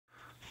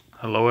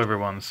Hello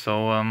everyone.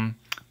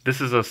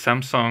 This is a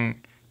Samsung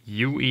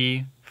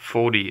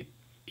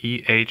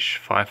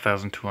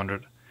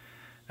UE40EH5200,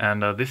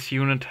 and this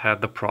unit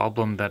had the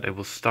problem that it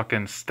was stuck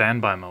in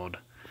standby mode.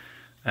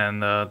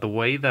 And the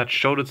way that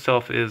showed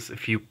itself is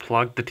if you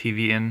plugged the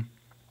TV in,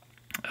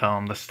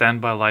 the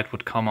standby light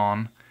would come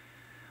on,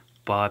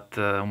 but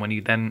when you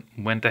then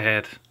went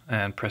ahead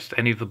and pressed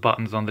any of the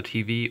buttons on the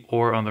TV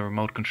or on the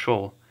remote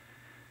control,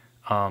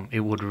 it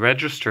would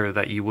register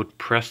that you would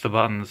press the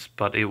buttons,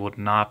 but it would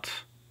not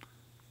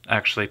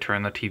actually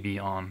turn the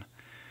TV on.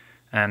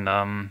 And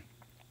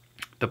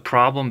the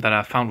problem that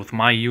I found with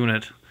my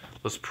unit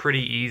was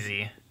pretty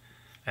easy,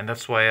 and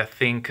that's why I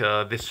think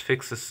this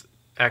fix is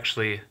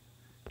actually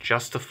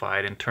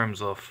justified in terms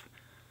of,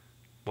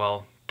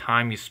 well,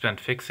 time you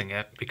spent fixing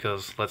it,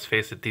 because let's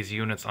face it, these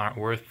units aren't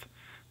worth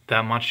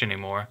that much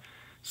anymore.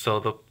 So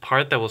the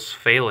part that was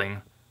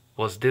failing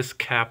was this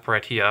cap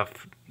right here.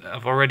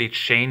 I've already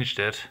changed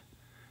it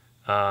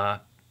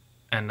and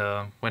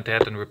went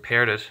ahead and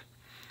repaired it,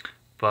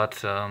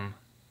 but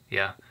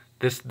yeah,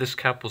 this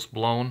cap was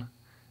blown,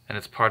 and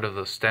it's part of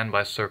the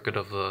standby circuit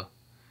of the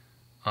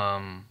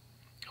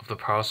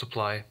power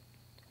supply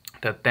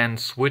that then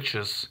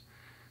switches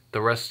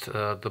the rest,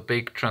 the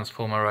big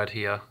transformer right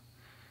here,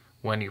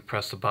 when you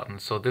press the button.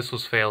 So this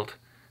was failed,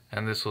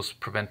 and this was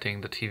preventing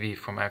the TV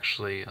from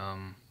actually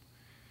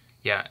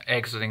yeah,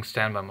 exiting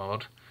standby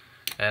mode.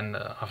 And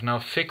I've now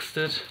fixed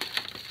it,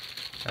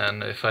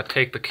 and if I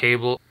take the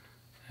cable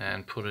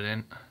and put it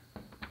in,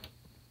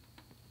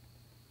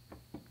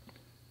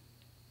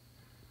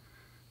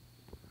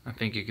 I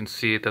think you can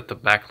see that the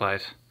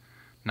backlight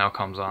now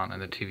comes on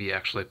and the TV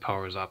actually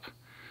powers up.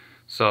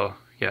 So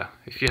yeah,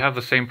 if you have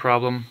the same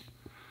problem,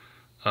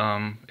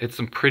 it's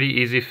a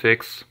pretty easy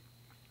fix,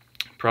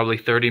 probably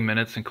 30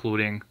 minutes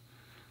including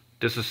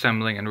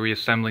disassembling and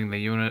reassembling the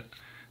unit,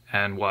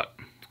 and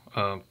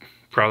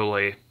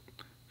probably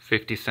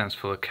 50 cents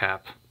for the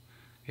cap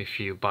if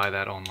you buy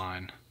that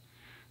online.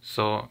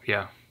 So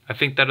yeah, I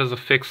think that is a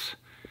fix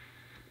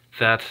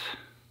that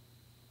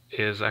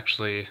is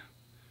actually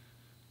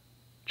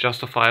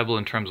justifiable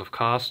in terms of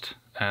cost,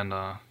 and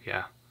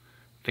yeah, I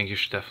think you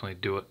should definitely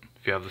do it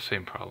if you have the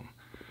same problem.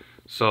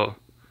 So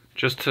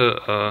just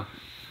to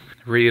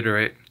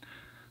reiterate,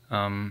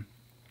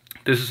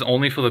 this is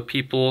only for the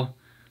people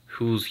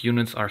whose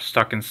units are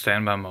stuck in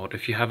standby mode.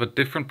 If you have a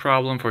different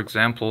problem, for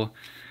example,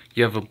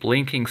 you have a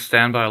blinking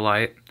standby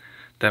light,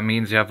 that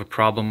means you have a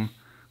problem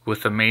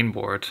with the main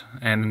board,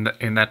 and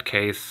in that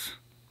case,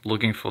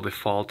 looking for the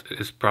fault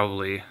is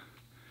probably,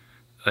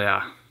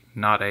 yeah,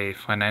 not a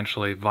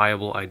financially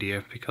viable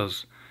idea,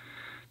 because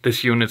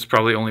this unit's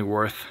probably only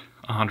worth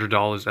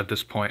 $100 at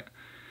this point.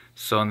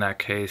 So in that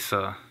case,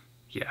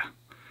 yeah,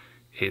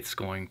 it's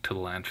going to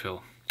the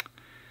landfill.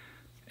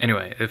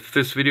 Anyway, if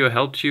this video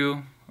helped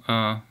you,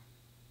 yeah,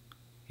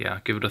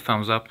 give it a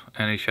thumbs up,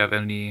 and if you have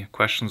any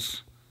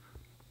questions,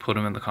 put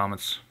them in the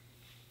comments.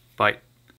 Bye.